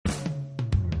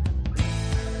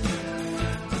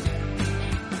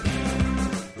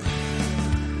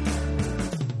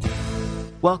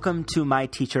Welcome to My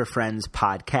Teacher Friends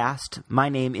podcast. My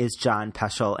name is John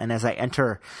Peschel, and as I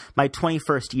enter my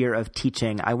 21st year of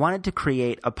teaching, I wanted to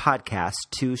create a podcast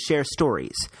to share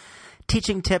stories,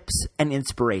 teaching tips, and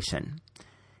inspiration.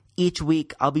 Each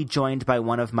week, I'll be joined by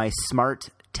one of my smart,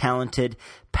 talented,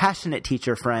 passionate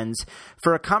teacher friends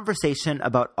for a conversation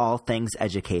about all things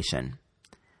education.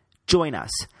 Join us,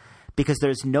 because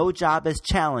there's no job as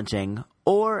challenging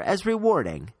or as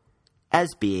rewarding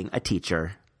as being a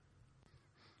teacher.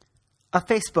 A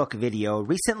Facebook video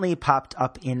recently popped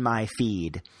up in my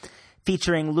feed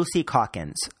featuring Lucy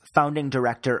Calkins, founding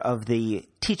director of the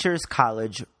Teachers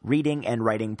College Reading and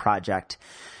Writing Project,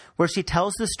 where she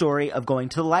tells the story of going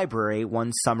to the library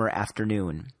one summer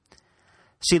afternoon.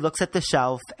 She looks at the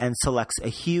shelf and selects a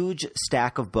huge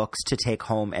stack of books to take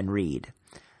home and read.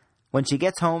 When she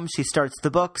gets home, she starts the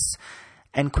books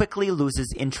and quickly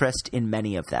loses interest in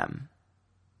many of them.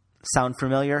 Sound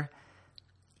familiar?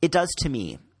 It does to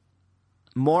me.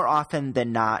 More often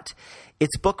than not,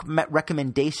 it's book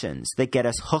recommendations that get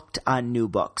us hooked on new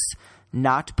books,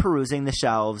 not perusing the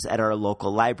shelves at our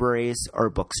local libraries or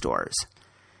bookstores.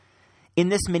 In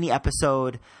this mini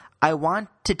episode, I want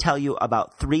to tell you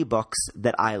about 3 books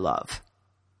that I love.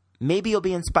 Maybe you'll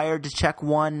be inspired to check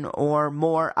one or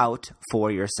more out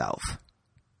for yourself.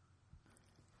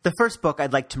 The first book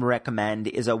I'd like to recommend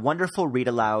is a wonderful read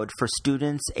aloud for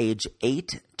students age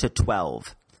 8 to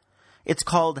 12. It's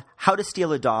called How to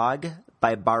Steal a Dog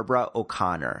by Barbara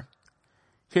O'Connor.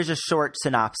 Here's a short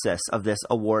synopsis of this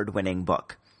award-winning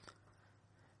book.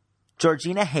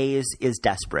 Georgina Hayes is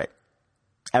desperate.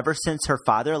 Ever since her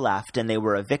father left and they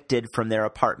were evicted from their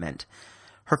apartment,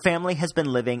 her family has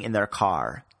been living in their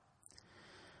car.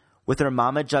 With her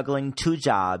mama juggling 2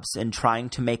 jobs and trying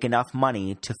to make enough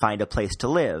money to find a place to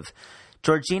live,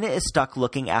 Georgina is stuck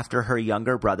looking after her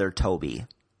younger brother, Toby.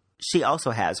 She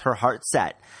also has her heart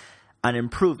set on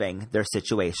improving their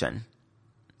situation.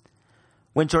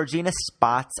 When Georgina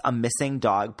spots a missing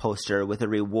dog poster with a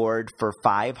reward for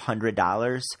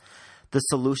 $500, the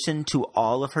solution to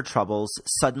all of her troubles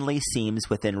suddenly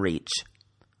seems within reach.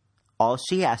 All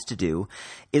she has to do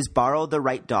is borrow the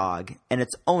right dog, and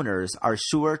its owners are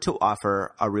sure to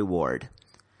offer a reward.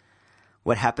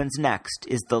 What happens next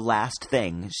is the last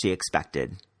thing she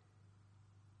expected.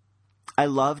 I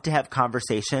love to have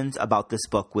conversations about this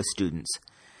book with students.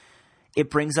 It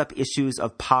brings up issues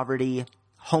of poverty,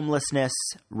 homelessness,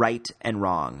 right and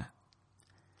wrong.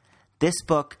 This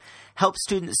book helps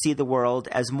students see the world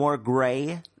as more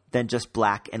gray than just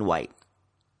black and white.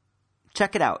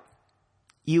 Check it out.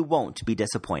 You won't be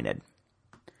disappointed.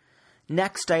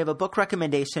 Next, I have a book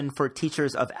recommendation for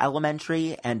teachers of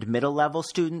elementary and middle level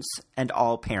students and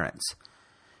all parents.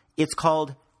 It's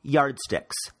called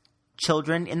Yardsticks: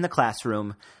 Children in the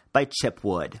Classroom by Chip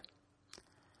Wood.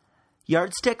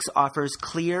 Yardsticks offers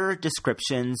clear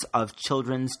descriptions of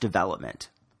children's development.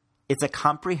 It's a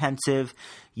comprehensive,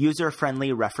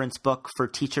 user-friendly reference book for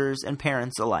teachers and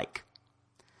parents alike.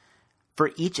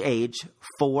 For each age,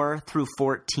 4 through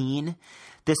 14,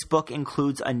 this book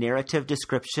includes a narrative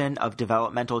description of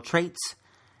developmental traits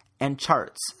and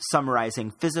charts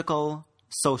summarizing physical,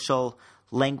 social,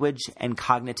 language, and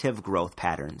cognitive growth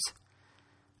patterns.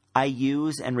 I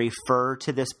use and refer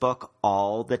to this book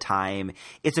all the time.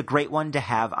 It's a great one to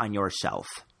have on your shelf.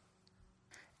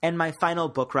 And my final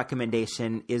book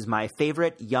recommendation is my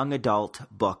favorite young adult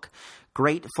book,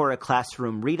 great for a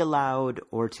classroom read aloud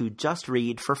or to just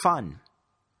read for fun.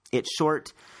 It's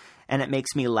short, and it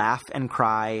makes me laugh and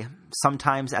cry,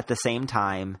 sometimes at the same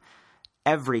time,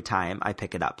 every time I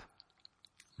pick it up.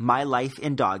 My Life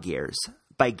in Dog Years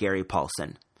by Gary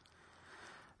Paulson.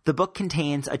 The book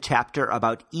contains a chapter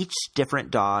about each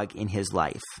different dog in his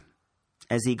life.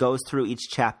 As he goes through each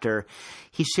chapter,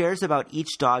 he shares about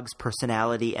each dog's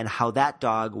personality and how that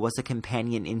dog was a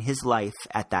companion in his life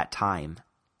at that time.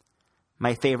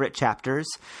 My favorite chapters,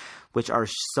 which are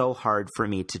so hard for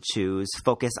me to choose,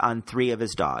 focus on 3 of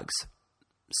his dogs: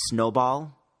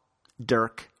 Snowball,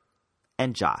 Dirk,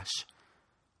 and Josh.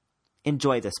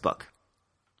 Enjoy this book.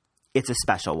 It's a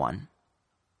special one.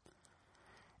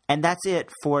 And that's it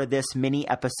for this mini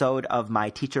episode of My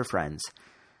Teacher Friends.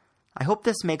 I hope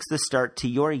this makes the start to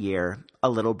your year a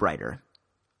little brighter.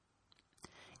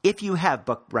 If you have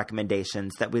book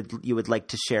recommendations that you would like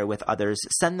to share with others,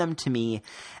 send them to me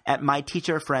at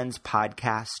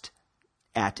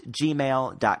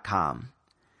myteacherfriendspodcast@gmail.com.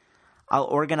 I'll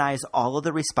organize all of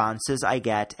the responses I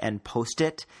get and post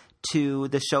it to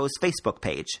the show's Facebook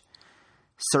page.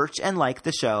 Search and like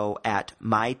the show at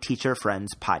My Teacher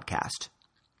Friends Podcast.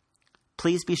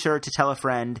 Please be sure to tell a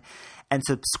friend and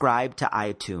subscribe to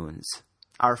iTunes.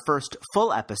 Our first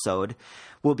full episode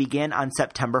will begin on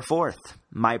September 4th,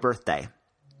 my birthday.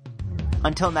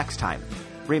 Until next time,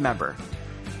 remember,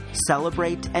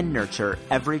 celebrate and nurture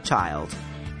every child,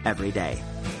 every day.